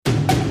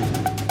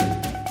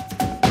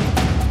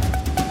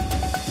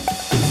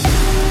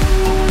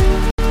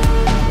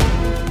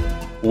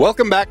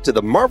Welcome back to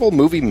the Marvel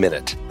Movie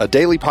Minute, a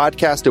daily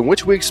podcast in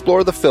which we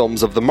explore the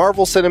films of the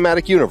Marvel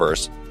Cinematic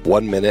Universe,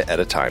 1 minute at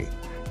a time.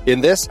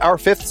 In this, our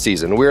 5th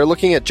season, we are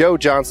looking at Joe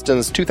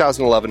Johnston's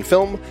 2011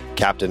 film,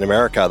 Captain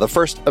America, the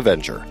First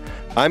Avenger.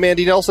 I'm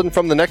Andy Nelson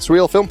from the Next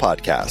Reel Film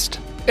Podcast.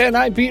 And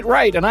I'm Pete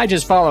Wright, and I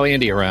just follow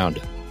Andy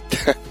around.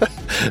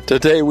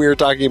 Today we are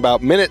talking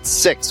about Minute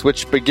 6,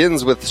 which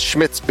begins with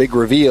Schmidt's big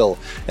reveal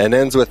and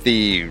ends with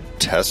the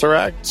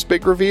Tesseract's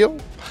big reveal.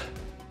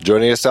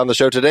 Joining us on the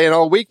show today and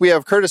all week, we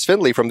have Curtis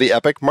Findlay from the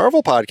Epic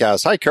Marvel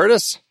Podcast. Hi,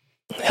 Curtis.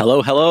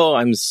 Hello.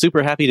 I'm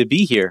super happy to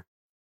be here.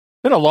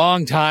 Been a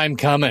long time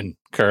coming,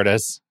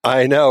 Curtis.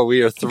 I know.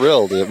 We are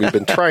thrilled. We've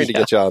been trying to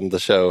get you on the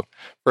show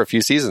for a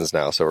few seasons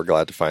now, so we're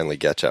glad to finally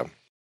get you.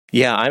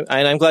 Yeah,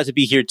 I'm glad to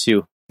be here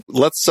too.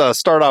 Let's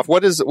start off.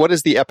 What is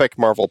the Epic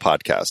Marvel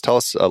Podcast? Tell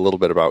us a little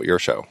bit about your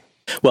show.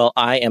 Well,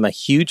 I am a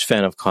huge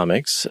fan of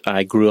comics.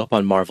 I grew up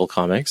on Marvel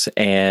comics,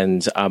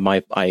 and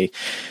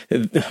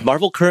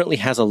Marvel currently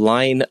has a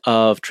line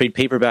of trade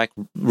paperback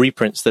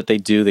reprints that they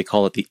do. They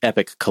call it the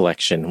Epic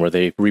Collection, where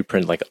they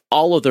reprint like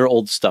all of their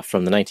old stuff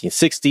from the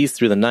 1960s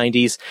through the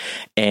 90s,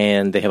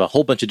 and they have a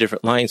whole bunch of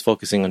different lines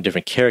focusing on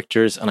different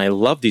characters. And I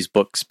love these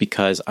books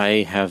because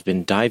I have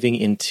been diving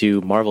into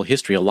Marvel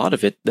history, a lot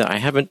of it that I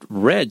haven't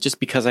read just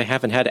because I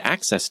haven't had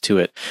access to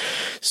it.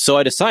 So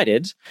I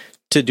decided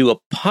to do a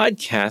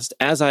podcast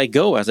as I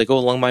go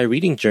along my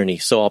reading journey.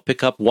 So I'll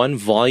pick up one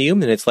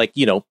volume, and it's like,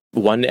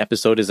 one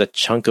episode is a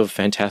chunk of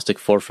Fantastic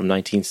Four from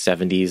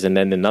 1970s, and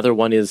then another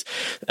one is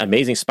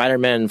Amazing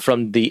Spider-Man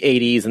from the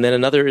 80s, and then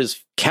another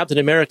is Captain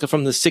America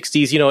from the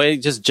 60s. It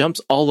just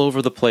jumps all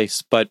over the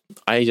place. But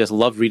I just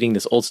love reading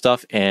this old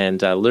stuff and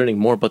learning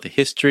more about the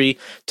history,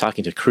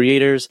 talking to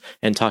creators,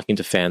 and talking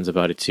to fans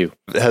about it too.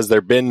 Has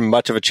there been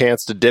much of a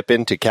chance to dip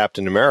into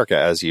Captain America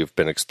as you've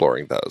been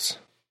exploring those?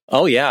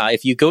 Oh, yeah.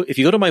 If you go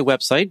to my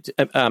website,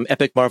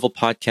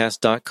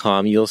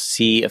 epicmarvelpodcast.com, you'll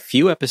see a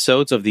few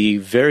episodes of the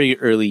very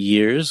early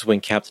years when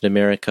Captain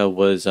America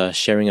was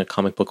sharing a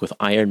comic book with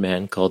Iron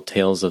Man called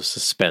Tales of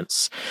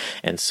Suspense.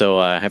 And so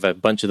I have a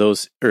bunch of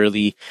those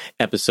early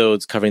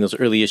episodes covering those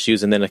early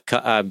issues, and then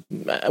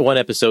one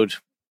episode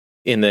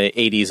in the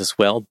 80s as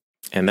well.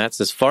 And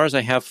that's as far as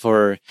I have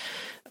for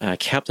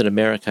Captain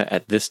America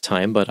at this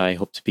time, but I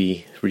hope to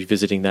be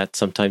revisiting that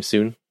sometime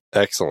soon.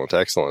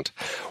 Excellent.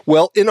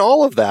 Well, in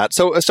all of that,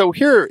 so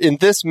here in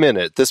this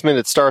minute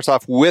starts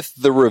off with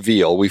the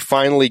reveal. We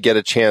finally get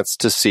a chance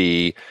to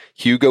see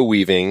Hugo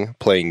Weaving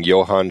playing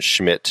Johann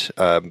Schmidt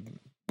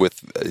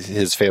with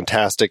his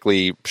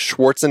fantastically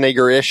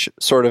Schwarzenegger-ish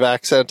sort of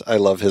accent. I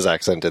love his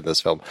accent in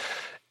this film.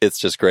 It's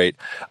just great.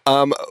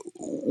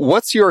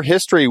 What's your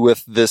history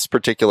with this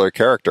particular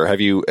character?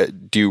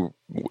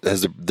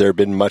 Has there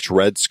been much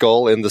Red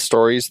Skull in the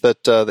stories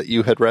that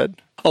you had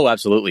read? Oh,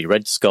 absolutely.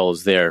 Red Skull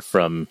is there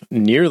from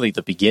nearly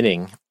the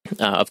beginning.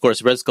 Of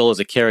course, Red Skull is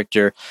a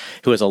character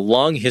who has a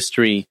long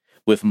history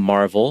with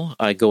Marvel,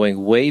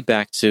 going way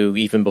back to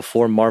even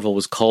before Marvel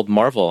was called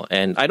Marvel.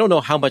 And I don't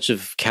know how much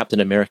of Captain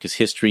America's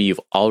history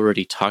you've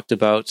already talked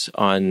about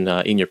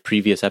in your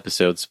previous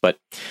episodes, but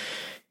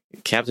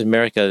Captain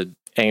America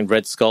and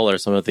Red Skull are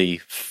some of the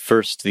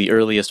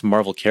earliest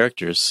Marvel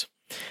characters.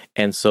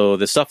 And so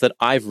the stuff that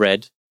I've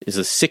read is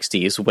the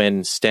 60s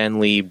when Stan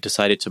Lee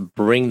decided to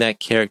bring that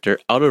character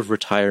out of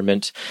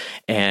retirement,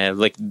 and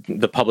like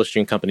the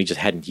publishing company just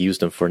hadn't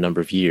used him for a number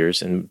of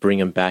years, and bring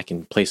him back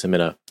and place him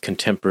in a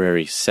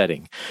contemporary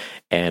setting.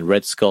 And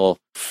Red Skull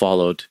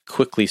followed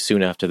quickly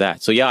soon after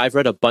that. So yeah, I've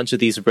read a bunch of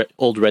these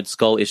old Red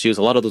Skull issues.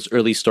 A lot of those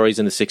early stories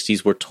in the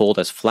 60s were told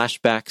as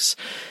flashbacks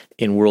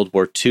in World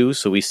War II.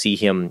 So we see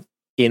him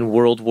in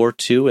World War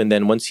II, and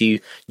then once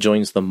he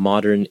joins the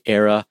modern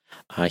era,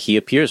 he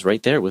appears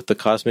right there with the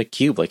Cosmic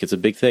Cube, like it's a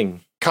big thing.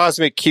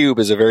 Cosmic Cube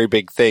is a very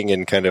big thing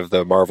in kind of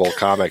the Marvel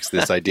comics,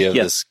 this idea of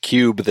this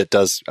cube that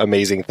does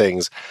amazing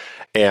things.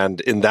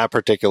 And in that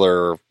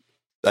particular,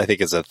 I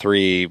think it's a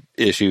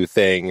 3-issue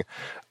thing,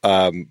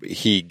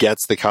 he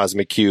gets the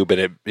Cosmic Cube,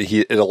 and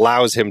it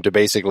allows him to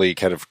basically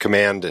kind of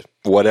command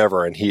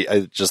whatever. And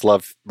I just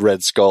love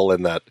Red Skull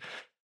in that.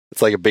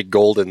 It's like a big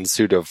golden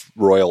suit of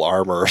royal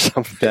armor or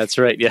something. That's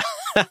right. Yeah.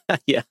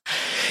 Yeah.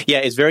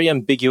 It's very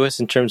ambiguous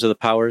in terms of the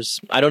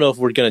powers. I don't know if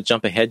we're going to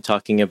jump ahead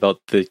talking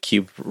about the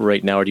cube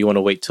right now, or do you want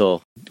to wait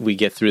till we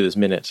get through this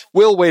minute?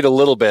 We'll wait a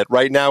little bit.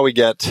 Right now we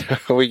get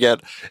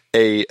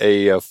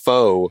a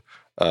faux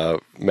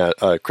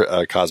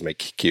Cosmic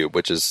Cube,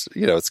 which is,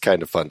 it's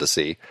kind of fun to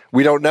see.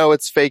 We don't know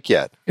it's fake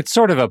yet. It's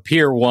sort of a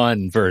Pier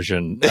 1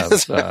 version of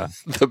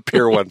the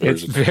Pier 1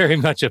 version. It's very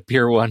much a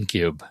Pier 1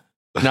 cube.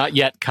 Not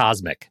yet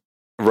cosmic.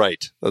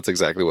 Right. That's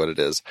exactly what it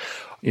is.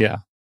 Yeah.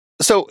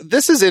 So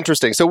this is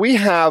interesting. So we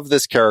have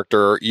this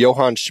character,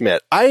 Johann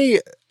Schmidt.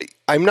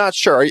 I'm not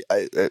sure.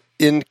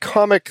 In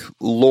comic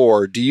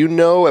lore, do you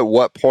know at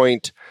what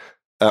point,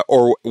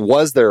 or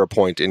was there a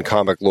point in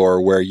comic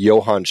lore where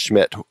Johann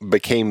Schmidt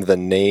became the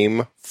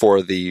name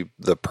for the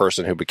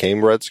person who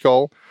became Red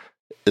Skull?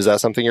 Is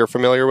that something you're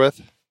familiar with?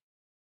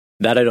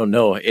 That I don't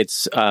know.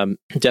 It's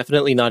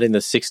definitely not in the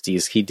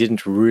 60s. He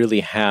didn't really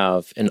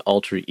have an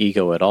alter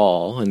ego at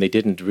all, and they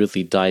didn't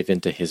really dive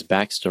into his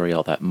backstory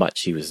all that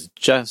much. He was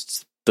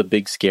just the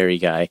big scary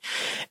guy.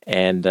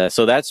 And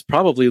so that's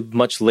probably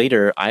much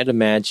later. I'd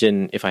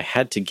imagine, if I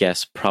had to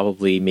guess,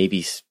 probably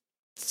maybe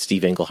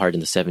Steve Englehart in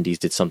the 70s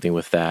did something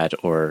with that,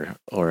 or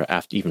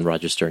after, even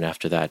Roger Stern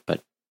after that.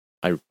 But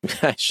I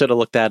should have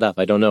looked that up.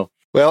 I don't know.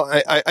 Well,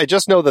 I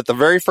just know that the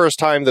very first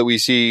time that we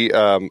see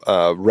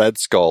Red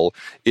Skull,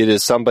 it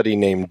is somebody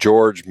named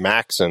George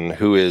Maxson,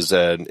 who is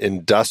an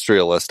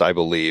industrialist, I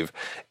believe.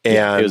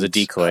 And it was a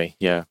decoy,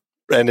 yeah.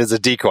 And is a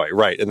decoy,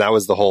 right. And that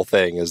was the whole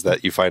thing, is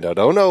that you find out,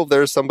 oh no,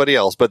 there's somebody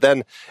else. But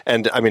then,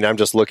 and I mean, I'm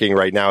just looking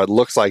right now, it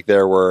looks like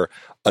there were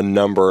a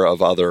number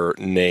of other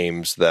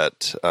names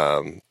that,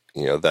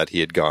 that he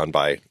had gone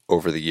by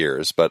over the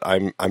years. But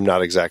I'm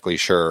not exactly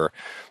sure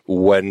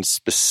when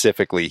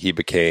specifically he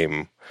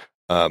became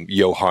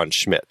Johann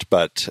Schmidt,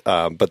 but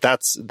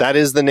that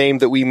is the name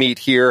that we meet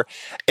here.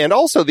 And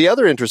also the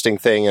other interesting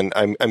thing, and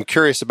I'm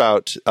curious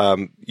about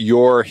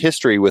your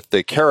history with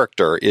the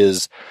character,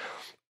 is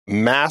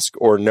mask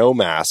or no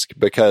mask,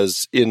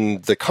 because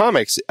in the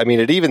comics, I mean,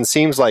 it even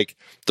seems like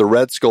the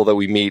Red Skull that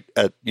we meet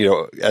at,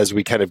 as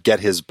we kind of get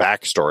his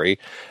backstory,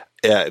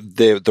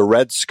 the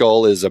Red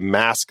Skull is a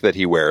mask that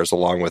he wears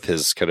along with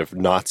his kind of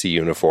Nazi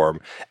uniform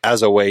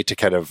as a way to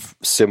kind of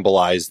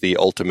symbolize the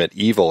ultimate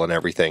evil and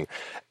everything.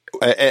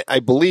 I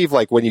believe,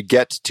 like, when you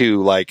get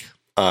to, like,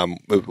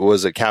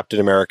 was it Captain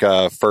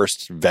America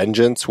First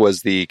Vengeance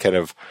was the kind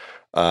of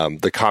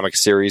the comic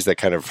series that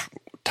kind of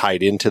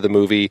tied into the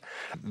movie,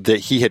 that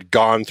he had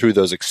gone through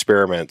those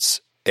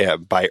experiments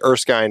by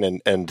Erskine,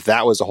 and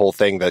that was a whole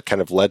thing that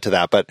kind of led to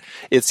that. But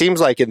it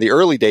seems like in the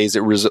early days,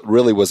 it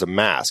really was a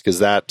mask. Is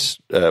that,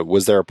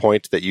 was there a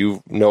point that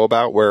you know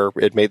about where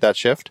it made that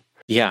shift?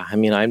 Yeah, I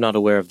mean, I'm not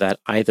aware of that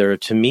either.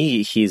 To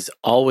me, he's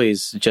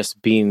always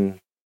just been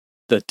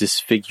the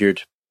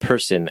disfigured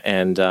person,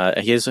 and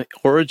his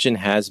origin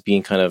has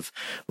been kind of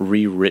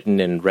rewritten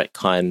and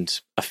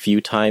retconned a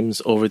few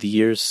times over the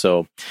years,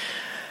 so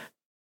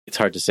it's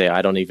hard to say.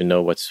 I don't even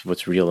know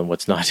what's real and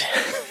what's not.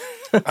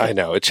 I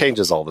know, it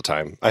changes all the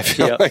time. I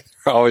feel like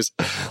they're always,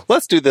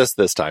 let's do this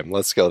time,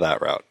 let's go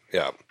that route.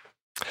 Yeah.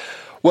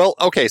 Well,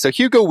 okay, so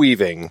Hugo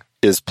Weaving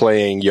is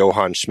playing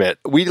Johann Schmidt.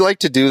 We like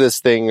to do this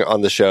thing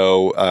on the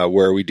show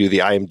where we do the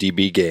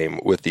IMDb game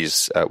with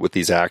these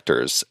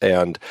actors.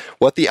 And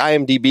what the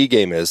IMDb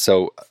game is,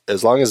 so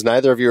as long as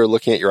neither of you are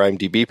looking at your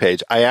IMDb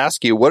page, I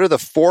ask you, what are the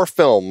 4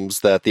 films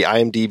that the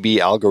IMDb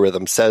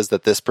algorithm says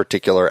that this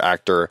particular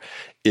actor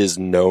is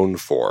known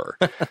for?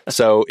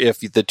 So if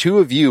the two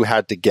of you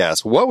had to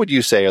guess, what would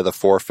you say are the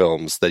 4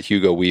 films that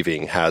Hugo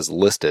Weaving has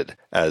listed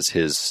as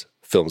his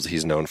films that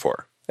he's known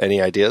for?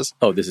 Any ideas?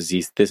 Oh, this is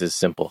easy. This is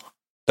simple.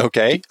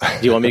 Okay.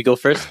 Do you want me to go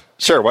first?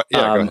 Sure. What?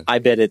 Yeah, go ahead. I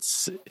bet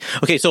it's...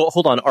 Okay, so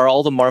hold on. Are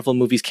all the Marvel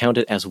movies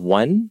counted as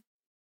one?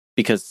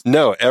 Because...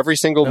 No, every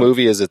single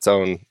movie is its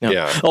own... No.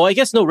 Yeah. Oh, I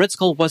guess no, Red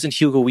Skull wasn't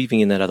Hugo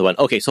Weaving in that other one.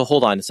 Okay, so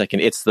hold on a second.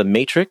 It's The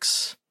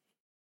Matrix,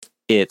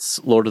 it's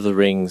Lord of the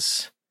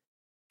Rings,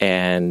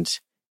 and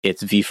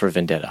it's V for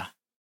Vendetta.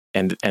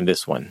 And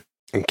this one.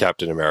 And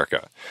Captain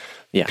America.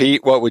 Yeah.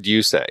 Pete, what would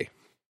you say?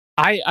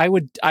 I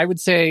would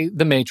say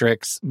The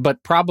Matrix,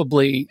 but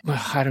probably,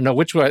 I don't know,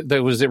 which one,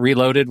 was it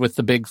Reloaded with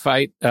the big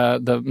fight,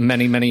 the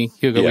many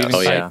Hugo Weaving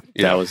fight? Yeah,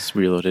 that was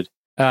Reloaded.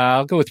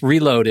 I'll go with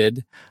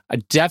Reloaded.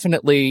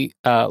 Definitely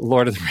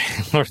Lord of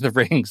the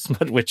Rings,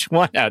 but which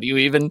one? How do you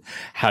even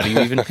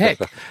pick?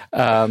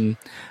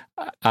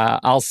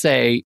 I'll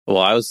say...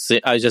 Well,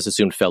 I just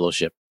assumed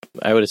Fellowship.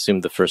 I would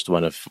assume the first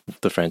one of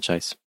the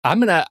franchise. I'm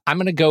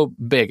gonna go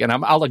big, and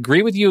I'll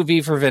agree with you,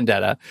 V for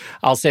Vendetta.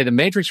 I'll say The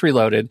Matrix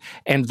Reloaded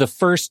and the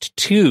first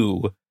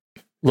 2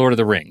 Lord of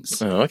the Rings.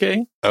 Oh,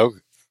 okay. Oh,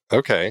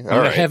 okay. I'm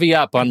gonna heavy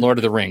up on Lord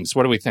of the Rings.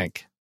 What do we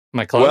think?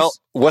 Am I close? Well,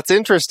 what's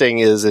interesting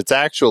is it's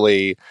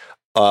actually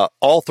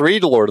all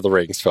 3 Lord of the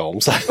Rings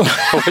films,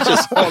 which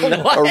is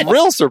a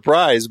real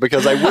surprise,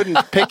 because I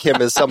wouldn't pick him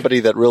as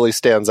somebody that really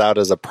stands out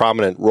as a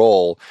prominent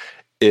role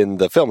in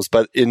the films.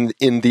 But in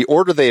the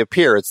order they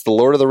appear, it's the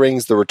Lord of the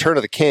Rings, The Return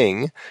of the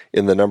King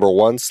in the number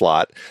 1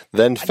 slot,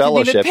 then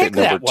Fellowship at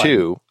number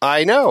 2.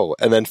 I know.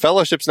 And then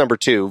Fellowship's number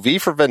 2, V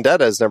for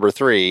Vendetta is number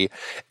 3,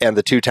 and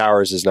The Two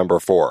Towers is number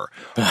 4.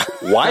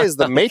 Why is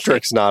The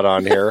Matrix not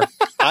on here?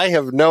 I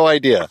have no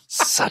idea.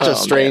 Such a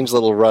strange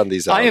little run,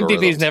 these algorithms.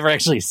 IMDb's never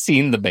actually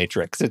seen The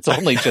Matrix. It's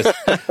only just,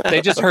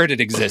 they just heard it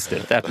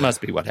existed. That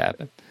must be what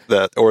happened.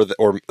 The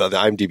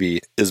IMDb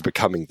is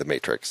becoming The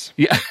Matrix.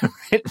 Yeah,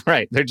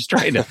 right. They're just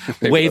trying to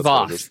wave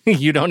off.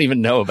 You don't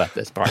even know about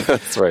this part.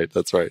 That's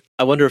right.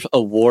 I wonder if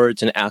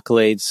awards and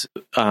accolades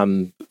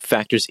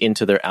factors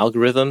into their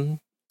algorithm,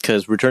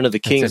 because Return of the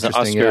King is an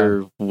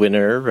Oscar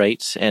winner,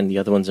 right? And the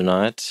other ones are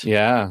not.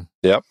 Yeah.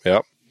 Yep.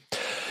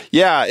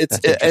 Yeah,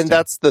 and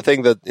that's the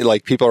thing that,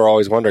 like, people are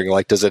always wondering,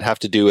 like, does it have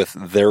to do with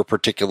their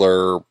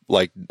particular,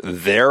 like,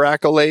 their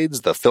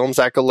accolades, the film's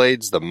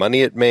accolades, the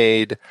money it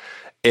made?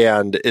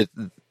 And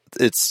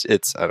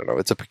it's I don't know,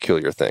 it's a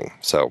peculiar thing.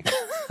 So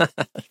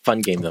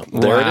fun game though.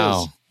 There it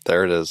is.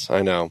 There it is.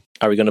 I know.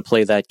 Are we going to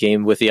play that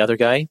game with the other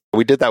guy?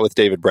 We did that with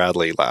David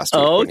Bradley last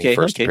week when he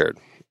first appeared.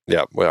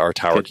 Yeah, with our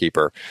Tower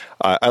Keeper.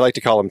 I like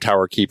to call him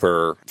Tower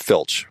Keeper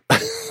Filch.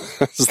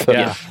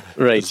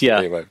 Right.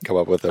 Yeah, come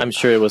up with it. I'm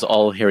sure it was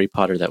all Harry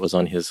Potter that was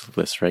on his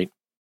list, right?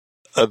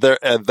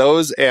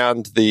 Those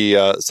and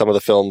the some of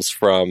the films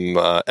from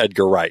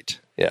Edgar Wright.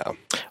 Yeah.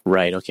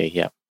 Right. Okay.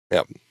 Yeah.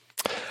 Yeah.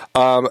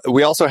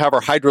 We also have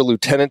our Hydra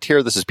lieutenant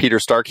here. This is Peter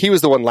Stark. He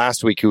was the one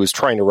last week who was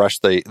trying to rush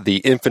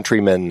the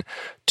infantrymen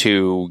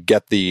to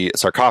get the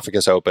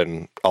sarcophagus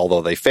open,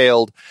 although they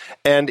failed.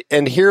 And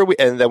then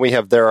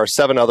there are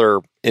 7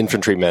 other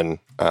infantrymen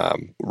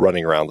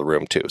running around the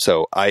room too.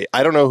 So I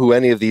don't know who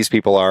any of these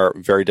people are.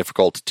 Very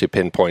difficult to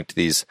pinpoint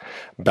these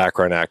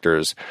background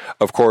actors.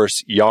 Of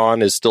course,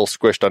 Jan is still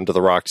squished under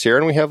the rocks here,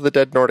 and we have the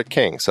dead Nordic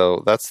king.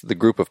 So that's the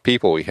group of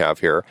people we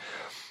have here.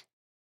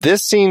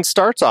 This scene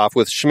starts off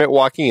with Schmidt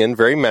walking in,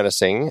 very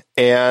menacing,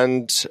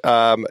 and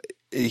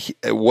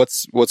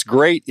what's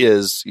great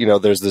is,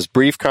 there's this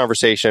brief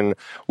conversation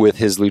with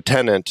his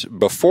lieutenant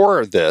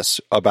before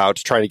this about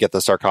trying to get the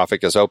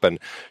sarcophagus open.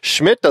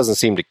 Schmidt doesn't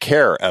seem to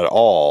care at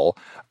all.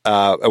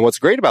 And what's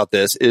great about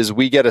this is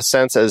we get a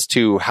sense as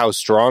to how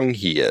strong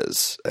he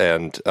is.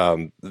 And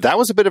that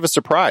was a bit of a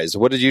surprise.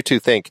 What did you two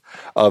think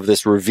of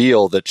this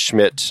reveal that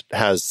Schmidt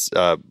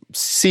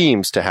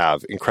seems to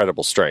have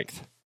incredible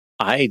strength?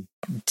 I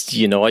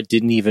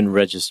didn't even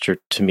register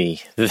to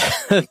me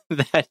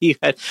that he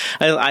had.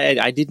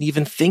 I didn't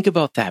even think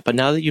about that. But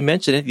now that you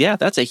mention it, yeah,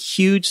 that's a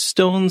huge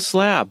stone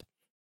slab.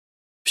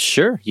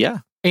 Sure, yeah.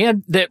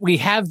 And that we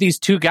have these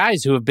 2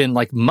 guys who have been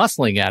like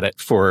muscling at it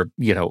for,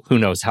 who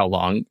knows how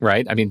long,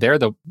 right? I mean,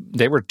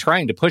 they were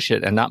trying to push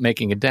it and not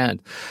making a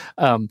dent.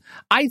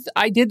 I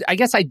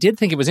guess I did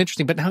think it was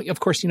interesting, but now, of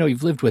course,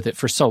 you've lived with it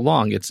for so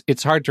long.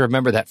 It's hard to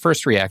remember that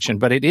first reaction,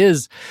 but it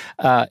is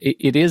a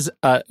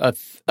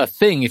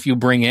thing. If you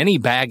bring any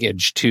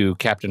baggage to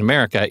Captain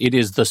America, it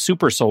is the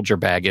super soldier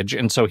baggage.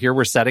 And so here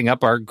we're setting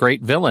up our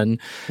great villain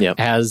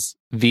as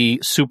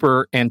the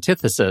super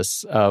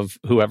antithesis of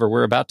whoever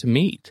we're about to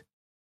meet.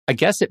 I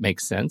guess it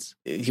makes sense.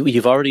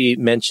 You've already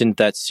mentioned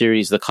that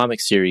series, the comic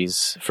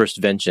series, First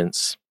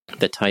Vengeance,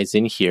 that ties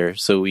in here.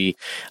 So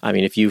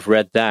if you've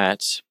read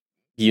that,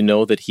 you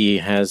know that he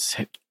has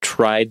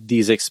tried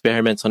these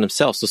experiments on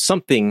himself. So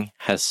something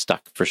has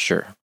stuck for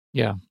sure.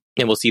 Yeah.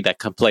 And we'll see that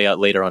play out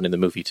later on in the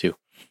movie too.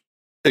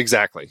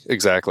 Exactly.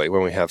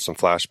 When we have some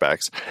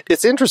flashbacks.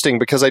 It's interesting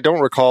because I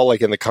don't recall,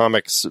 like in the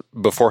comics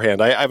beforehand,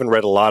 I haven't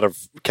read a lot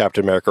of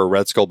Captain America or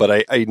Red Skull,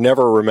 but I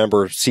never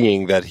remember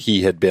seeing that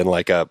he had been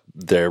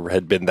there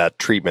had been that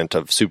treatment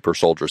of super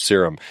soldier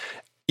serum.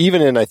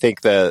 Even in, I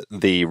think,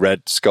 the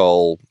Red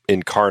Skull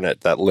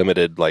Incarnate, that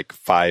limited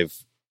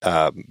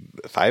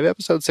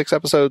 6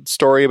 episode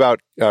story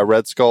about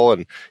Red Skull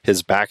and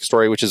his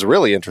backstory, which is a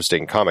really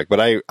interesting comic, but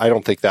I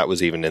don't think that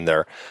was even in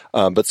there.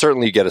 But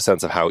certainly you get a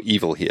sense of how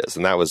evil he is,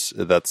 and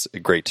that's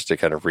great to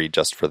kind of read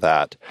just for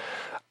that.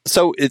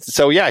 So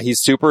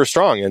he's super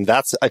strong, and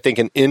that's, I think,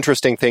 an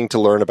interesting thing to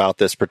learn about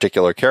this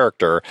particular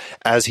character,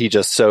 as he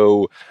just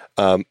so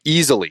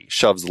easily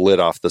shoves the lid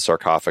off the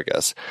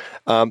sarcophagus.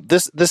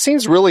 This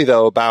scene's really,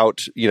 though,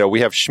 about,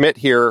 we have Schmidt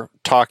here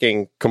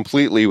talking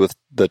completely with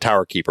the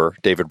Tower Keeper,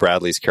 David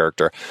Bradley's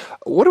character.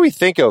 What do we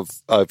think of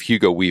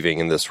Hugo Weaving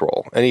in this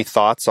role? Any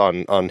thoughts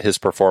on his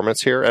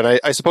performance here? And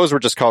I suppose we're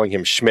just calling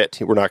him Schmidt.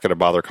 We're not going to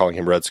bother calling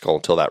him Red Skull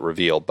until that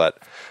reveal, but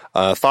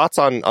thoughts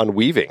on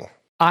Weaving?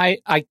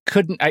 I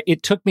couldn't.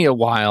 It took me a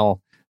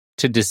while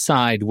to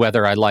decide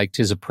whether I liked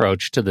his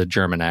approach to the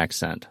German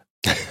accent,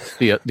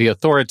 the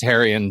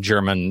authoritarian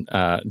German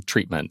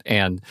treatment,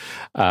 and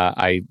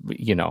I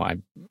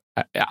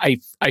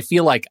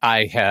feel like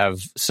I have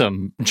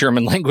some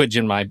German language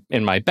in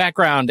my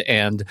background,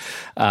 and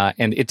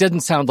it didn't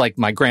sound like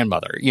my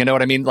grandmother. You know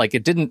what I mean? Like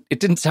it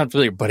didn't sound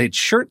familiar, but it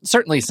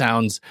certainly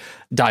sounds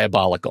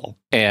diabolical.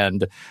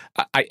 And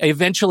I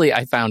eventually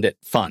found it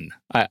fun.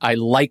 I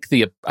like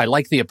the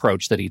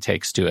approach that he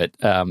takes to it.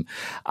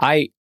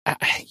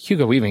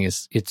 Hugo Weaving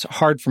it's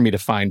hard for me to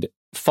find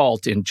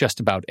fault in just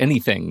about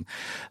anything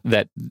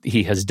that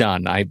he has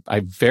done. I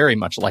very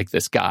much like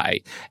this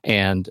guy,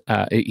 and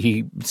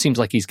he seems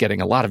like he's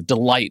getting a lot of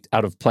delight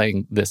out of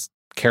playing this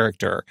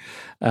character.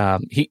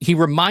 He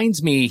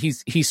reminds me,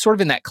 he's sort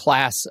of in that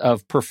class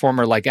of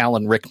performer like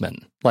Alan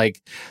Rickman.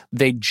 Like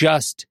they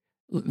just,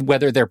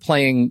 whether they're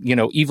playing,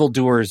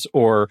 evildoers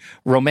or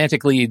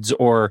romantic leads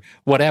or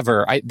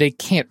whatever, they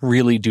can't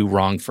really do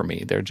wrong for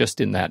me. They're just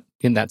in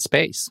that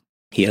space.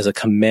 He has a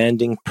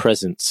commanding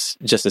presence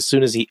just as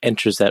soon as he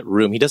enters that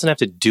room. He doesn't have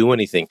to do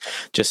anything.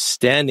 Just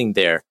standing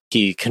there,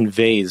 he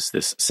conveys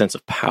this sense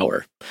of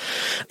power.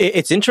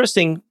 It's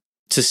interesting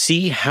to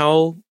see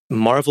how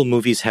Marvel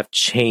movies have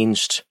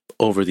changed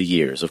over the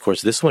years. Of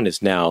course, this one is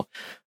now,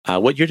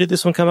 what year did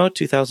this one come out?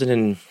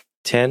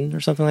 2010 or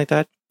something like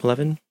that?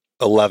 11?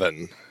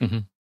 11. Mm-hmm.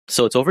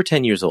 So it's over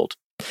 10 years old.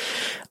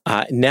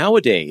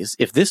 Nowadays,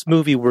 if this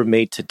movie were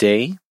made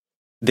today,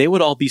 they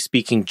would all be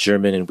speaking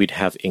German and we'd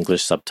have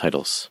English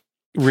subtitles.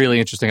 Really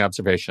interesting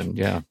observation,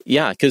 yeah.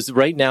 Yeah, because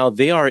right now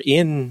they are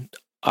in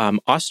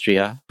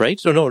Austria, right?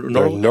 No,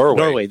 Norway.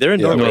 Norway. They're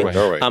in Norway.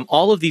 Norway.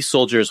 All of these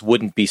soldiers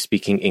wouldn't be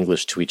speaking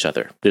English to each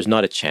other. There's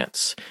not a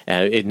chance.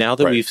 Now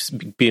that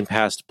we've been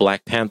past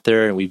Black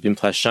Panther and we've been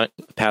past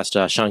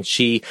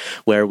Shang-Chi,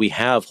 where we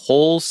have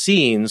whole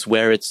scenes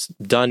where it's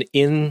done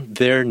in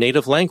their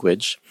native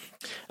language,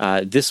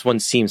 this one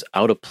seems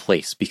out of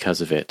place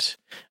because of it.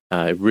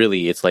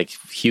 Really, it's like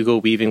Hugo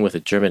Weaving with a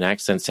German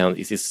accent sound.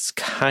 It's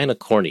kind of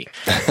corny.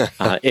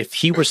 If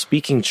he were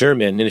speaking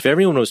German, and if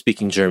everyone was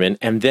speaking German,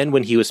 and then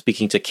when he was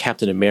speaking to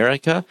Captain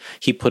America,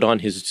 he put on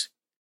his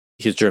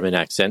German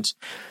accent,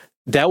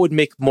 that would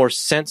make more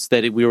sense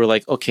that we were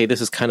like, okay, this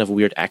is kind of a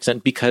weird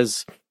accent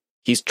because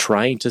he's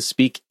trying to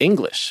speak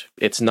English.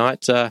 It's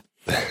not,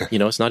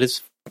 it's not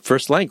his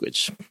first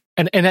language.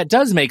 And that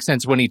does make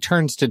sense when he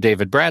turns to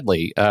David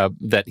Bradley,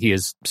 that he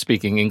is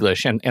speaking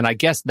English. And I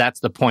guess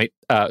that's the point.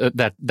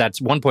 That's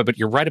one point. But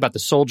you're right about the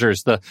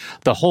soldiers. The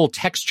whole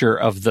texture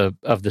of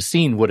the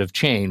scene would have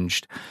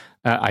changed.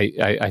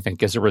 I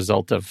think as a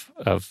result of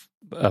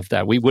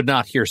that, we would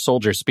not hear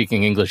soldiers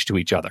speaking English to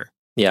each other.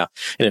 Yeah,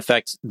 and in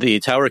fact, the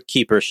Tower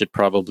Keeper should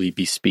probably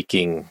be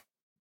speaking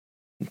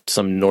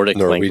some Nordic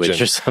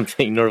language or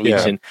something,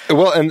 Norwegian. Yeah.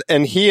 Well,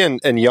 and he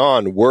and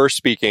Jan were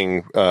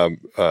speaking.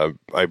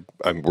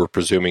 We're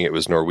presuming it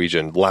was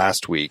Norwegian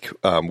last week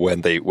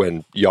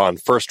when Jan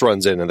first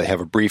runs in and they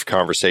have a brief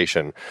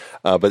conversation.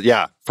 But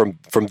yeah,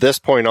 from this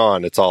point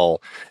on, it's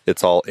all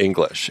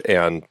English.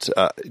 And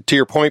to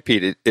your point,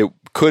 Pete, it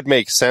could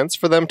make sense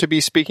for them to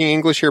be speaking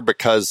English here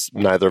because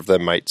neither of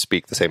them might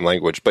speak the same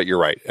language. But you're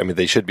right. I mean,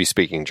 they should be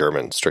speaking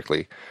German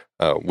strictly.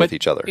 With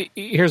each other.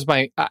 Here's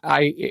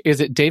is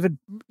it David?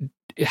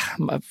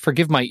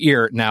 Forgive my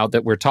ear now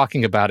that we're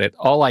talking about it.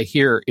 All I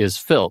hear is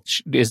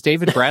filch. Is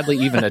David Bradley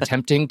even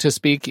attempting to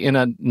speak in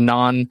a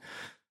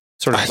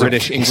sort of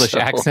British English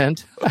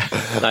accent?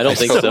 I don't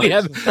think so. We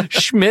have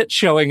Schmidt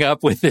showing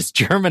up with this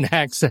German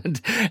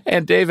accent,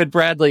 and David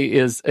Bradley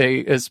is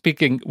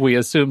speaking, we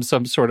assume,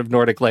 some sort of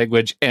Nordic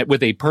language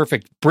with a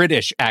perfect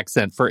British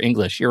accent for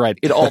English. You're right.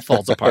 It all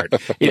falls apart.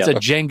 It's a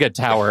Jenga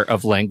tower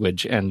of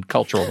language and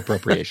cultural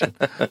appropriation.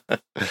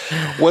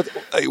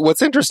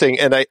 What's interesting,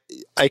 and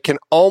I can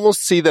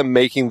almost see them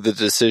making the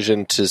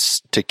decision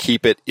to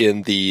keep it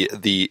in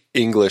the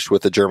English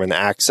with the German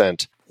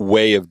accent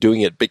way of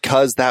doing it,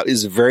 because that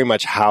is very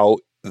much how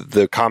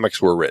the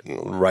comics were written,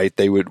 right?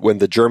 They would, when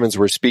the Germans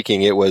were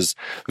speaking, it was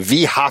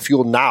 "Wie have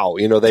you now?"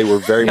 They were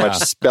very much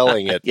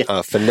spelling it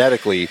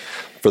phonetically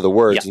for the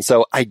words. Yeah. And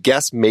so I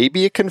guess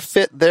maybe it can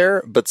fit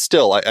there, but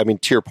still, I mean,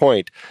 to your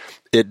point,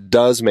 it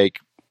does make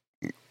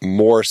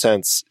more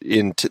sense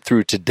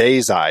through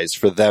today's eyes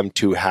for them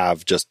to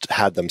have just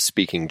had them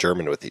speaking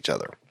German with each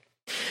other.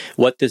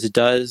 What this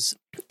does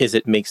is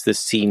it makes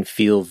this scene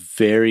feel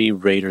very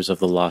Raiders of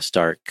the Lost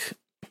Ark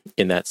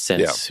in that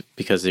sense,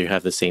 because you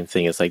have the same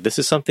thing. It's like, this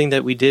is something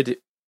that we did,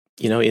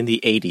 in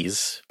the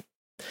 80s.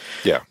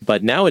 Yeah.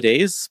 But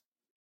nowadays,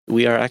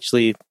 we are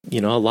actually, a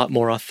lot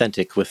more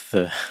authentic with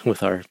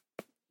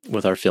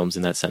our films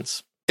in that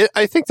sense.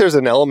 I think there's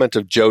an element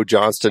of Joe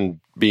Johnston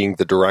being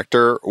the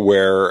director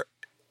where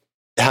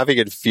having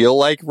it feel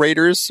like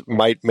Raiders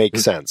might make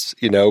sense,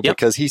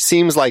 because he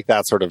seems like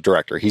that sort of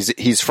director.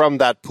 He's from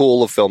that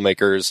pool of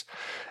filmmakers.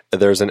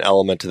 There's an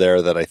element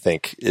there that I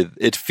think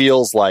it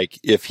feels like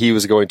if he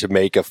was going to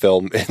make a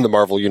film in the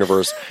Marvel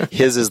Universe,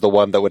 his is the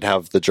one that would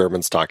have the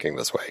Germans talking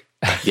this way.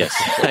 Yes,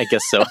 I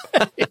guess so.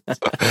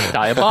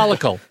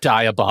 Diabolical.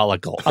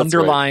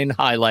 Underline, right.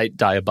 Highlight,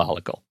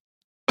 diabolical.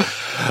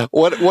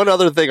 One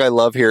other thing I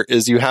love here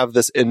is you have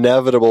this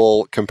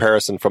inevitable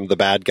comparison from the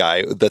bad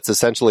guy that's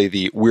essentially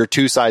the "we're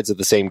two sides of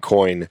the same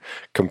coin"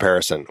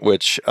 comparison,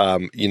 which,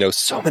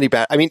 so many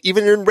bad... I mean,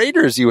 even in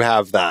Raiders you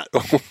have that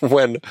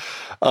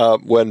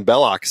when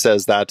Belloc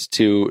says that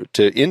to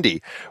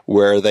Indy,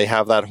 where they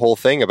have that whole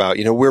thing about,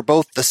 we're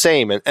both the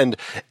same. And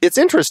it's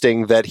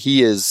interesting that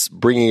he is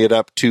bringing it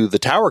up to the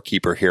Tower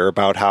Keeper here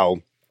about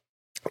how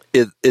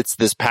it's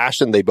this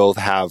passion they both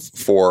have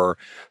for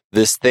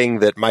this thing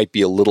that might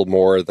be a little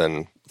more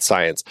than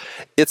science.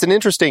 It's an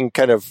interesting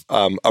kind of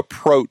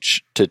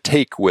approach to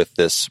take with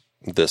this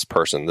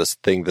person, this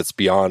thing that's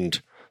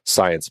beyond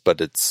science, but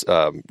it's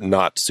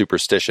not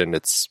superstition.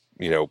 It's,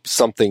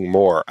 something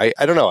more. I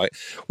don't know.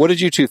 What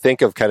did you two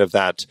think of kind of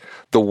that,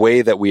 the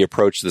way that we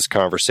approach this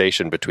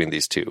conversation between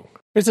these two?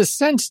 There's a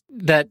sense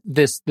that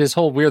this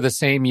whole "we're the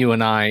same, you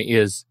and I"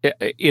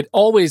 it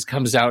always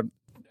comes out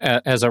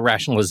as a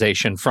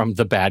rationalization from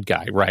the bad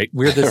guy, right?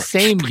 We're the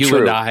same, you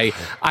and I.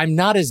 I'm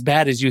not as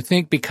bad as you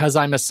think because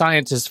I'm a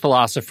scientist,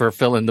 philosopher,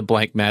 fill in the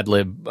blank Mad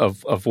Lib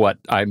of what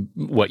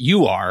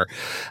you are,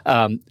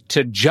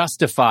 to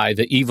justify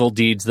the evil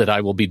deeds that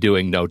I will be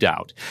doing, no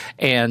doubt.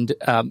 And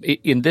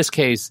in this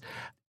case,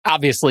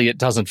 obviously it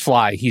doesn't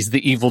fly. He's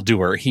the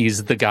evildoer.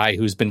 He's the guy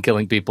who's been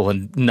killing people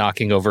and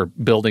knocking over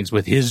buildings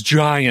with his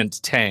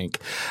giant tank.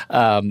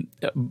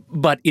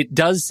 But it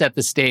does set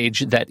the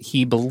stage that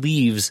he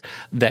believes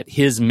that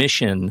his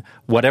mission,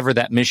 whatever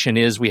that mission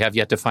is, we have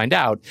yet to find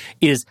out,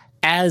 is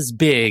as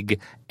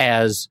big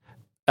as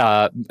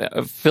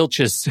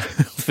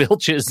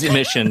Filch's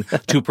mission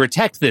to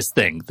protect this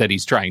thing that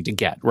he's trying to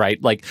get,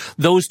 right? Like,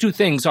 those two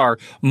things are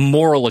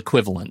moral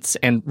equivalents,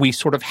 and we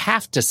sort of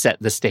have to set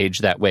the stage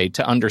that way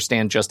to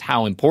understand just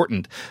how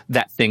important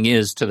that thing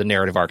is to the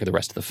narrative arc of the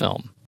rest of the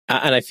film.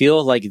 And I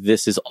feel like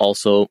this is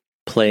also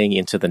playing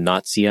into the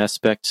Nazi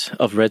aspect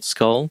of Red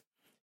Skull,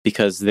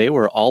 because they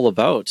were all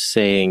about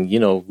saying,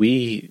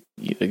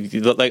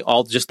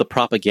 all just the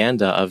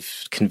propaganda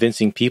of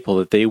convincing people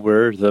that they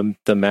were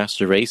the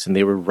master race and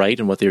they were right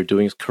and what they were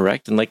doing is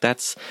correct. And like,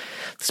 that's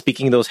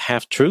speaking those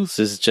half truths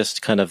is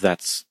just kind of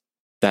that's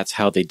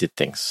how they did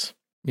things.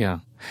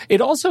 Yeah.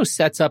 It also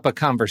sets up a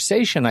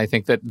conversation, I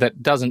think,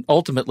 that doesn't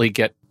ultimately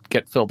get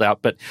filled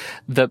out, but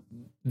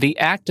the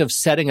act of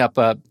setting up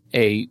a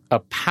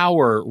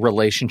power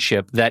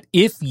relationship that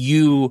if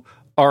you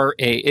are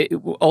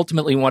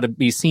ultimately want to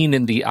be seen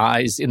in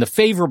the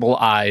favorable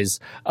eyes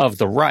of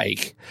the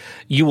Reich,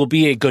 you will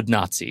be a good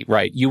Nazi,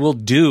 right? You will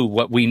do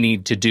what we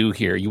need to do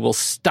here. You will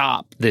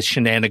stop the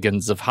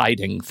shenanigans of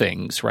hiding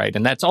things, right?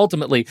 And that's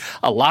ultimately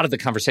a lot of the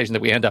conversation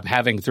that we end up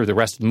having through the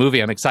rest of the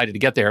movie. I'm excited to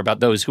get there about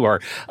those who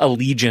are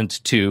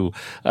allegiant to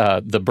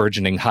the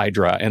burgeoning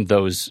Hydra and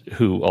those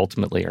who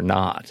ultimately are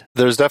not.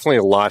 There's definitely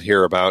a lot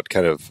here about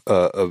kind of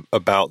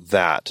about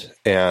that.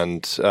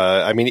 And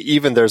I mean,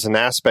 even there's an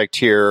aspect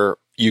here.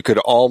 You could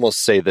almost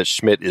say that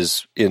Schmidt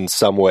is in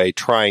some way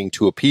trying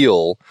to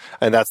appeal,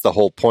 and that's the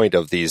whole point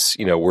of these,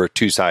 we're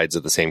two sides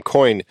of the same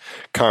coin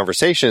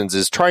conversations,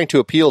 is trying to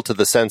appeal to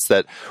the sense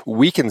that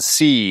we can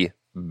see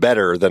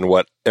better than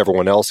what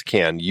everyone else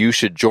can. You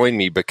should join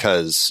me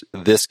because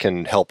this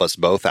can help us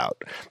both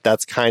out.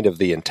 That's kind of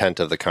the intent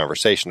of the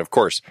conversation. Of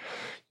course,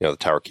 the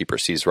Tower Keeper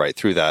sees right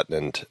through that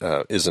and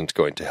isn't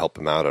going to help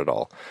him out at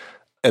all.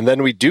 And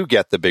then we do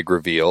get the big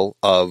reveal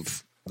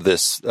of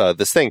this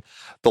thing.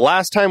 The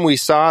last time we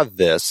saw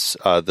this,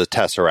 the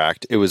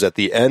Tesseract, it was at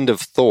the end of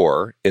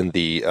Thor in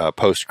the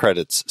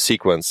post-credits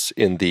sequence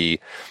in the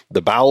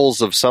bowels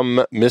of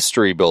some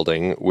mystery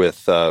building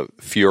with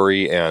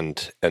Fury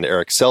and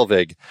Eric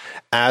Selvig,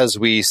 as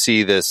we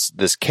see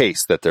this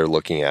case that they're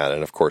looking at,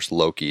 and of course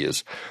Loki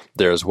is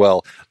there as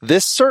well.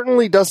 This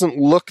certainly doesn't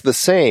look the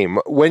same.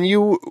 When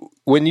you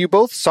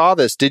both saw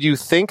this, did you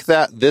think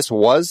that this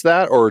was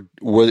that, or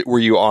were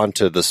you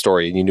onto the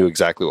story and you knew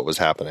exactly what was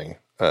happening?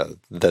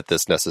 That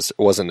this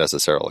wasn't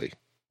necessarily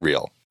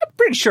real. I'm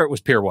pretty sure it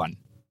was Pier 1.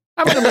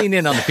 I'm going to lean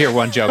in on the Pier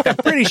 1 joke. I'm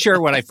pretty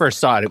sure when I first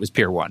saw it, it was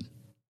Pier 1.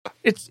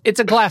 It's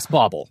a glass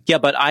bauble. Yeah,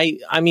 but I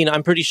mean,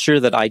 I'm pretty sure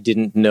that I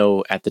didn't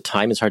know at the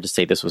time. It's hard to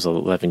say, this was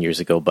 11 years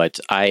ago, but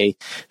I'm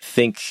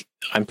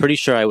pretty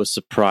sure I was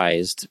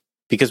surprised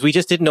because we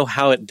just didn't know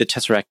how the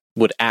Tesseract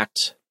would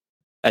act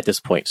at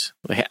this point.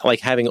 Like,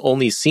 having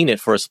only seen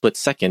it for a split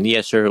second, yeah,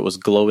 sure, it was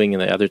glowing in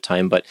the other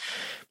time, but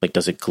like,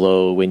 does it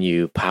glow when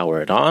you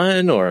power it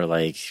on, or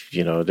like, do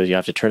you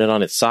have to turn it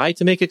on its side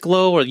to make it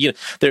glow, or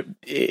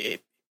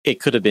it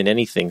could have been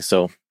anything.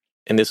 So,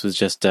 and this was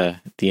just the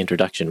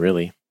introduction,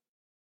 really,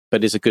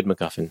 but it's a good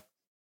MacGuffin.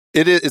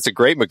 It's a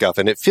great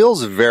MacGuffin. It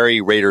feels very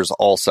Raiders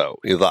also.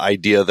 The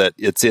idea that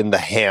it's in the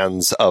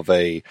hands of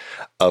a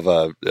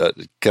kind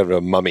of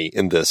a mummy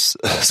in this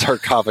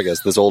sarcophagus,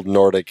 this old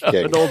Nordic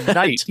king. An old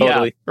knight.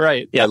 Totally. Yeah,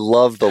 right. Yeah. I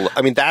love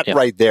that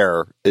right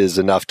there is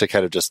enough to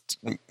kind of just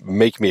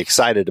make me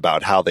excited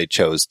about how they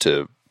chose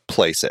to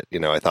place it.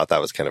 I thought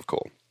that was kind of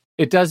cool.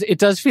 It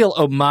does feel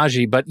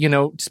homage-y, but,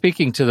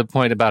 speaking to the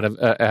point about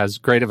as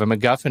great of a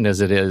MacGuffin as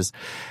it is,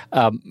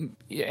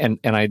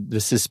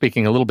 this is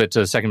speaking a little bit to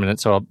the second minute,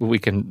 so we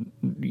can,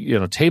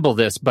 table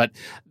this, but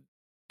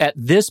at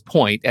this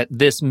point, at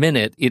this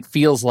minute, it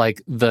feels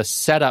like the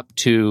setup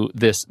to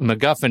this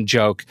MacGuffin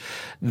joke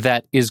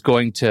that is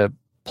going to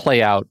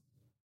play out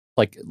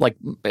like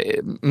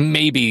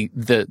maybe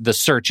the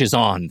search is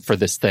on for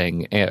this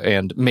thing,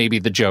 and maybe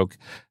the joke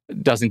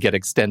doesn't get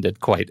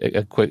extended quite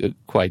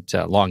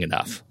long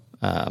enough.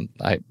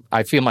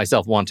 I feel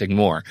myself wanting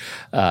more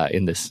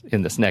in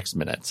this next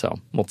minute, so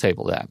we'll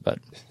table that. But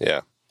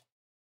yeah,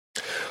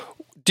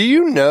 do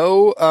you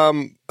know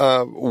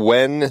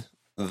when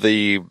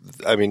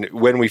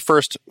when we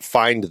first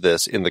find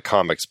this in the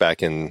comics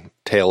back in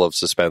Tale of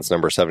Suspense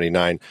number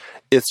 79,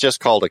 it's just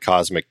called a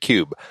cosmic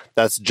cube.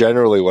 That's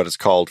generally what it's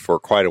called for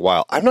quite a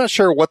while. I'm not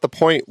sure what the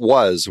point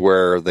was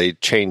where they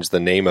changed the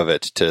name of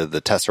it to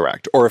the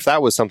Tesseract, or if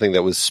that was something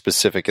that was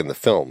specific in the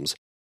films.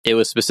 It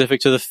was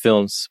specific to the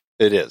films.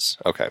 It is.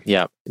 Okay.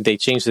 Yeah. They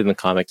changed it in the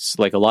comics.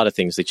 Like a lot of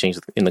things, they changed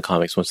in the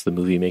comics once the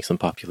movie makes them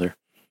popular.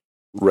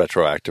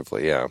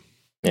 Retroactively, yeah.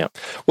 Yeah.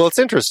 Well, it's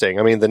interesting.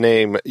 I mean, the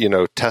name,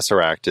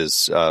 Tesseract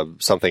is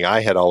something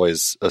I had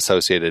always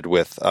associated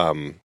with.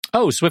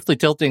 Swiftly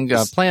tilting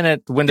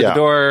planet, window of the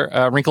door,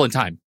 Wrinkle in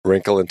Time.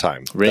 Wrinkle in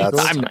Time.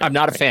 I'm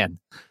not a fan.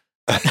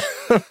 I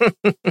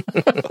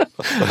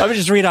would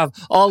just read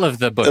off all of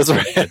the books.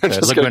 That's right. I'm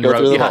just going to go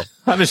through them all.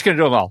 I'm just going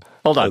to do them all.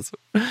 Hold on.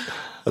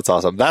 That's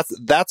awesome.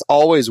 That's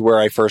always where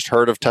I first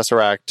heard of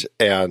Tesseract,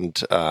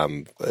 and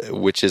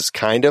which is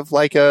kind of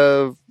like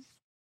a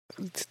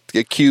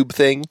cube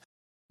thing.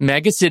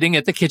 Meg is sitting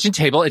at the kitchen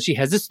table, and she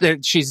has this.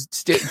 She's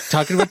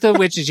talking with the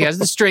witch, and she has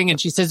the string, and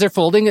she says they're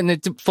folding, and they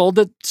fold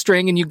the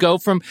string, and you go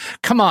from,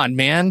 come on,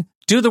 man,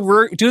 do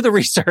the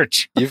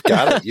research. You've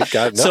got it. You've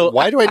got it. No, so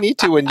why do I need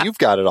to when you've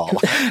got it all?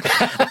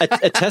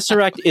 A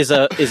tesseract is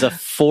a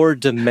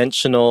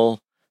 4-dimensional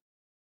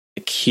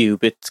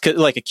cube. It's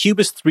like a cube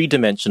is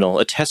 3-dimensional.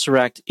 A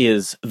tesseract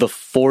is the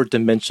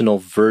 4-dimensional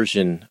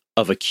version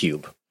of a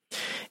cube.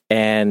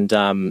 And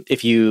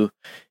if you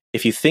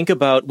think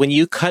about when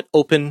you cut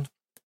open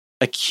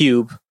a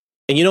cube,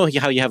 and you know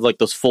how you have like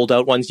those fold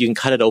out ones, you can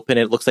cut it open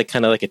and it looks like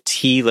kind of like a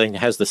T, like it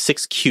has the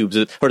 6 cubes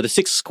or the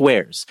 6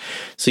 squares.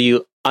 So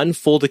you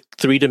unfold a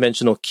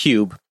 3-dimensional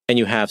cube and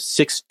you have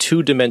 6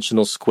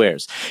 2-dimensional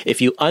squares.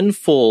 If you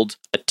unfold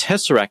a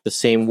tesseract the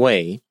same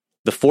way,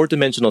 the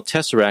 4-dimensional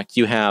tesseract,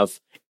 you have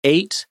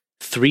 8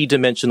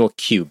 3-dimensional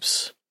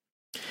cubes.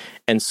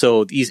 And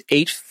so these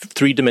 8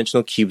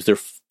 3-dimensional cubes,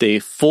 they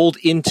fold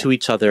into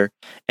each other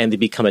and they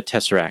become a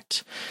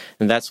tesseract.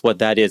 And that's what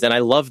that is. And I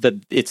love that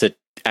it's a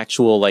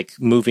actual like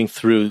moving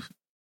through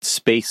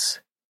space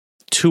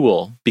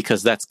tool,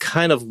 because that's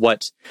kind of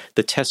what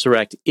the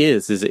tesseract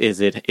is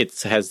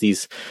it has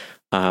these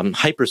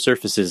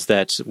hypersurfaces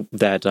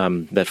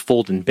that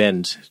fold and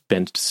bend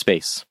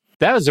space.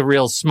 That was a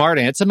real smart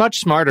answer. It's a much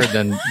smarter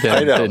than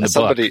I know. In the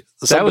somebody,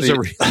 book.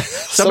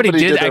 Somebody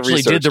did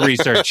the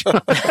research.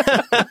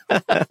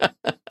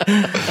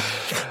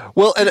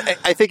 Well, and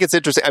I think it's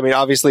interesting. I mean,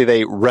 obviously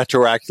they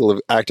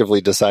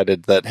retroactively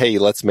decided that, hey,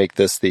 let's make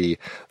this the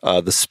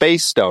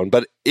space stone,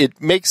 but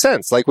it makes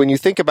sense. Like when you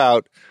think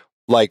about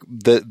like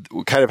the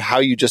kind of how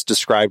you just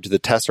described the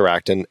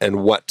tesseract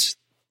and what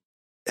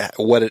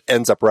it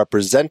ends up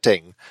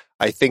representing,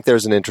 I think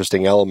there's an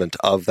interesting element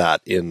of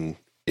that in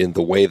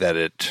the way that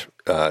it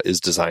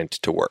is designed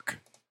to work.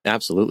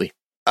 Absolutely.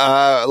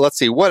 Let's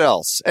see. What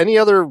else? Any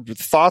other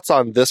thoughts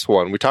on this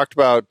one? We talked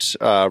about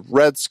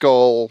Red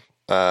Skull.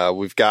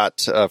 We've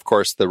got, of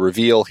course, the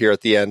reveal here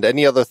at the end.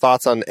 Any other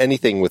thoughts on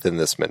anything within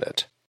this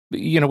minute?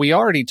 You know, we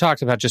already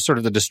talked about just sort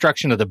of the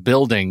destruction of the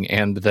building,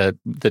 and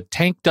the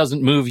tank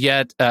doesn't move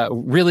yet.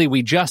 Really,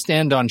 we just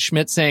end on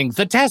Schmidt saying,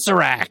 the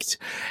Tesseract!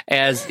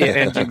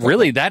 And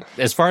really, that,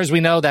 as far as we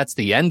know, that's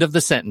the end of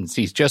the sentence.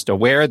 He's just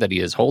aware that he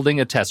is holding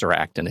a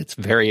Tesseract, and it's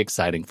very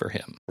exciting for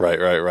him.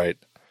 Right.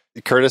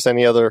 Curtis,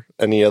 any other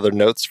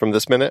notes from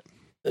this minute?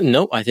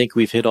 No, I think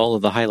we've hit all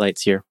of the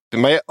highlights here.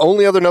 My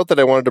only other note that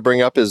I wanted to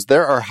bring up is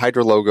there are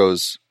Hydra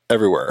logos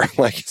everywhere.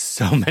 Like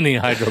so many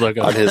Hydra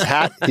logos. On his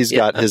hat, he's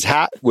got his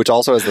hat, which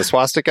also has the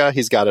swastika.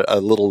 He's got a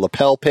little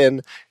lapel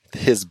pin.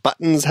 His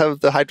buttons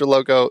have the Hydra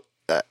logo.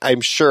 I'm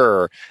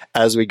sure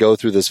as we go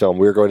through this film,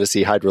 we're going to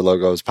see Hydra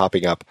logos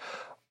popping up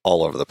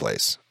all over the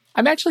place.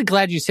 I'm actually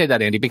glad you say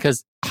that, Andy,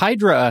 because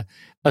Hydra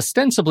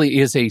ostensibly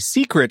is a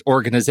secret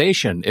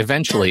organization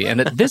eventually. And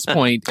at this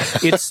point,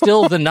 it's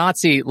still the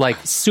Nazi, like,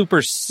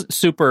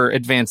 super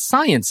advanced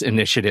science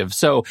initiative.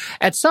 So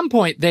at some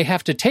point, they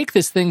have to take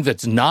this thing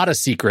that's not a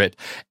secret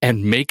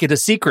and make it a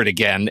secret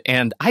again.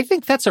 And I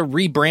think that's a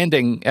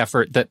rebranding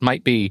effort that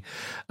might be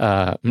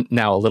now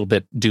a little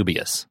bit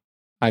dubious.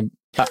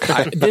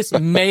 This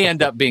may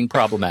end up being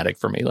problematic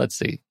for me. Let's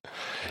see.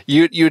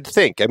 You'd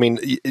think. I mean,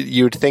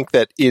 you'd think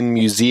that in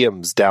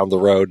museums down the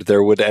road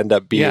there would end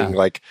up being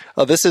like,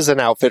 oh, this is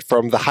an outfit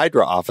from the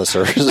Hydra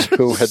officers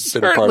who had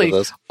been a part of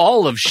this.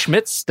 All of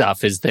Schmidt's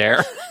stuff is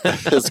there.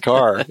 His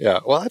car, yeah.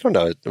 Well, I don't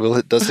know.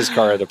 Does his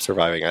car end up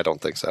surviving? I don't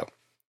think so.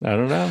 I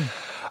don't know.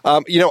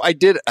 I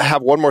did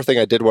have one more thing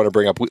I did want to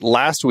bring up.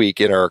 Last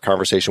week in our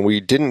conversation, we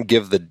didn't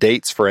give the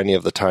dates for any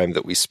of the time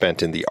that we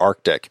spent in the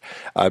Arctic.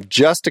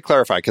 Just to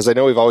clarify, because I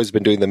know we've always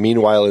been doing the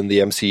meanwhile in the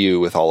MCU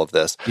with all of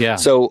this. Yeah.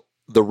 So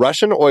the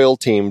Russian oil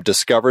team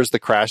discovers the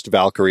crashed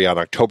Valkyrie on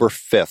October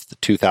 5th,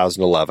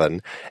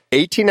 2011.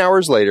 18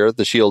 hours later,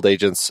 the SHIELD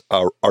agents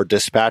are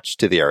dispatched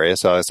to the area.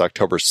 So that's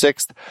October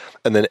 6th.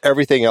 And then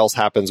everything else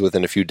happens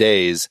within a few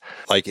days,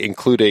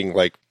 including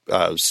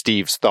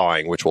Steve's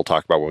thawing, which we'll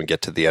talk about when we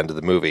get to the end of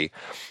the movie.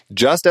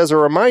 Just as a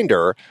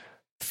reminder,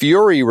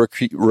 Fury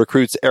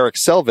recruits Eric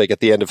Selvig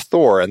at the end of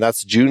Thor, and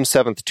that's June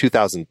 7th,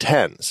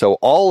 2010. So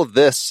all of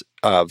this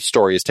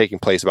story is taking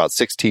place about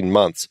 16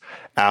 months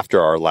after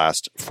our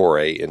last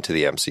foray into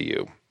the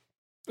MCU.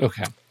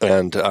 Okay.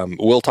 And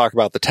we'll talk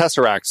about the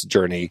Tesseract's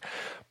journey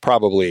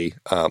probably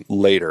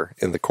later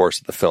in the course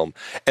of the film.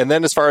 And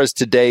then as far as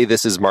today,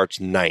 this is March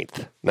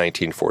 9th,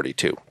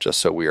 1942, just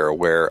so we are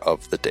aware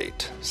of the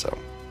date. So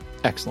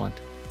excellent.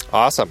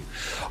 Awesome.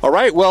 All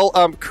right. Well,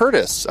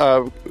 Curtis,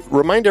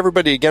 remind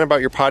everybody again about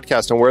your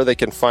podcast and where they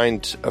can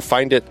find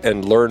it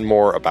and learn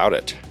more about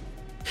it.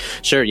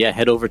 Sure. Yeah.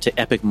 Head over to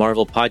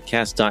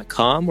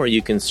epicmarvelpodcast.com, where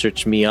you can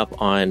search me up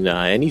on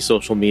any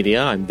social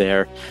media. I'm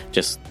there.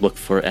 Just look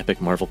for Epic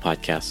Marvel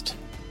Podcast.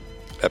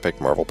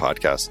 Epic Marvel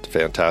Podcast.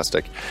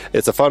 Fantastic.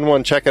 It's a fun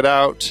one. Check it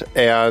out.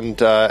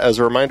 And as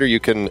a reminder, you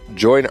can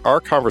join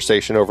our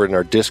conversation over in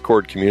our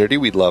Discord community.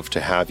 We'd love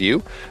to have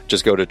you.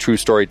 Just go to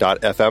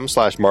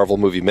truestory.fm/Marvel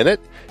Movie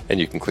Minute, and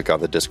you can click on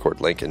the Discord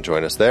link and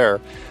join us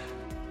there.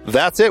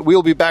 That's it.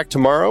 We'll be back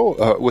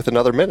tomorrow with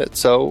another minute.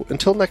 So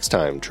until next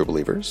time, true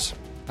believers.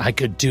 I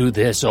could do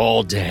this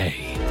all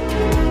day.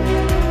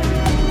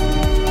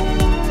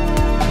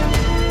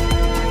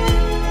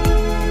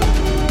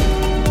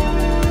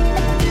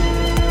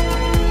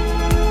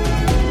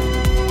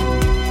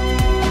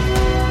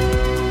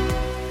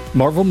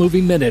 Marvel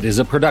Movie Minute is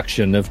a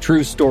production of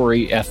True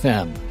Story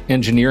FM.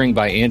 Engineering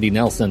by Andy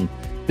Nelson.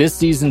 This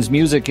season's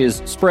music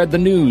is Spread the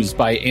News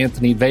by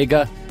Anthony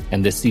Vega,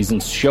 and this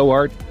season's show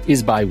art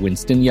is by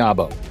Winston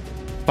Yabo.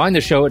 Find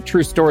the show at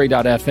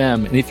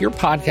truestory.fm, and if your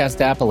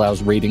podcast app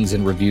allows ratings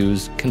and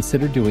reviews,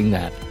 consider doing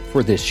that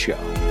for this show.